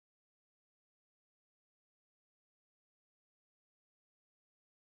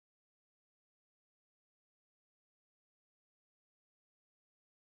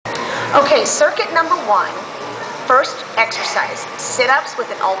Okay, circuit number 1, first exercise, sit-ups with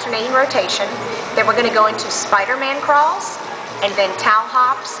an alternating rotation. Then we're going to go into Spider-Man crawls, and then towel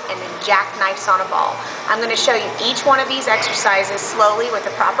hops, and then jackknifes on a ball. I'm going to show you each one of these exercises slowly with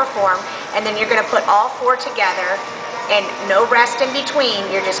the proper form, and then you're going to put all 4 together, and no rest in between,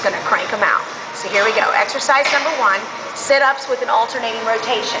 you're just going to crank them out. So here we go. Exercise number 1, sit-ups with an alternating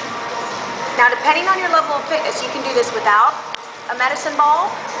rotation. Now, depending on your level of fitness, you can do this without a medicine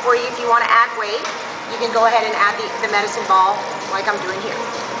ball, or if you want to add weight, you can go ahead and add the medicine ball like I'm doing here.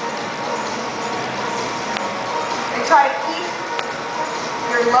 And try to keep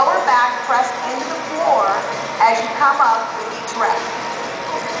your lower back pressed into the floor as you come up with each rep.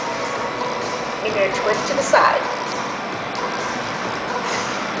 You're going to twist to the side.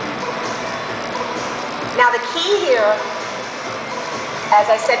 Now the key here, as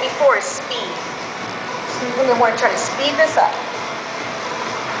I said before, is speed. So you're going to want to try to speed this up.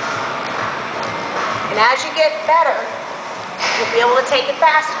 And as you get better, you'll be able to take it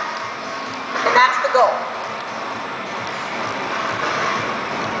faster. And that's the goal.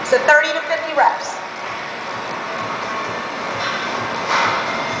 So 30 to 50 reps.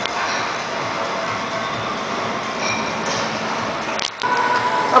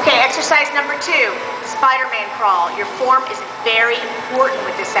 Okay, exercise number 2, Spider-Man crawl. Your form is very important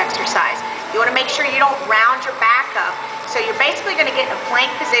with this exercise. You want to make sure you don't round your back up. So you're basically going to get in a plank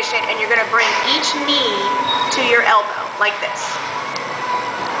position and you're going to bring each knee to your elbow, like this.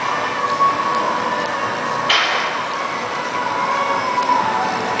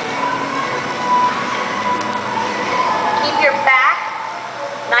 Keep your back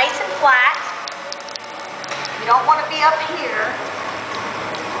nice and flat. You don't want to be up here.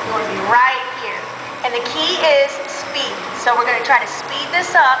 You want to be right here. And the key is speed. So we're going to try to speed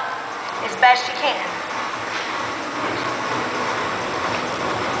this up as best you can.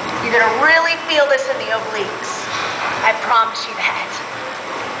 You're going to really feel this in the obliques. I promise you that.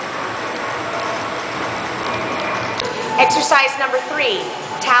 Exercise number 3,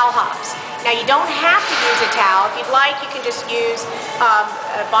 towel hops. Now you don't have to use a towel. If you'd like, you can just use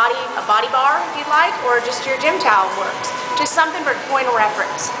a body bar if you'd like, or just your gym towel works. Just something for point of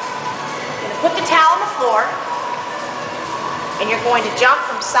reference. You're going to put the towel on the floor, and you're going to jump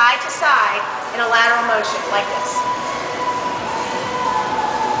from side to side in a lateral motion like this.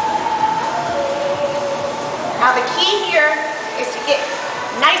 Now the key here is to get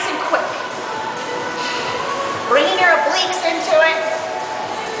nice and quick. Bringing your obliques into it,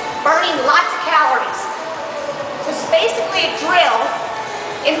 burning lots of calories. So it's basically a drill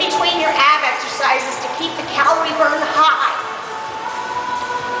in between your ab exercises to keep the calorie burn high.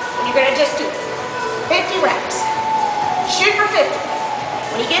 And you're going to just do 50 reps. Shoot for 50.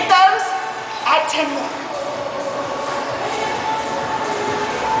 When you get those, add 10 more.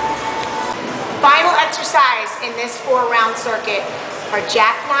 Final exercise in this 4-round circuit are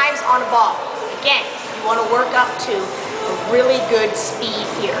jackknives on a ball. Again, you want to work up to a really good speed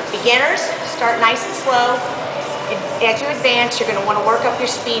here. Beginners, start nice and slow. As you advance, you're going to want to work up your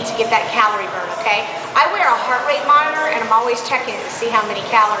speed to get that calorie burn, okay? I wear a heart rate monitor and I'm always checking it to see how many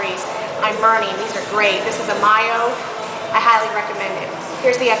calories I'm burning. These are great. This is a Mayo. I highly recommend it.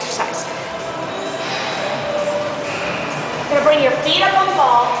 Here's the exercise. You're going to bring your feet up on the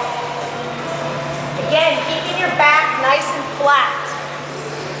ball. Again, keeping your back nice and flat.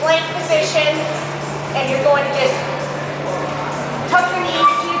 Plank position, and you're going to just tuck your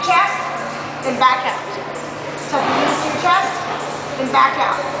knees to your chest and back out. Tuck your knees to your chest and back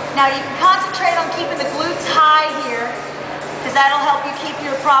out. Now you can concentrate on keeping the glutes high here, because that'll help you keep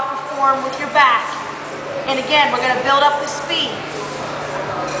your proper form with your back. And again, we're going to build up the speed.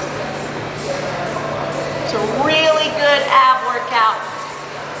 It's a really good ab workout.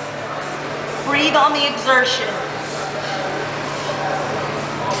 Breathe on the exertion.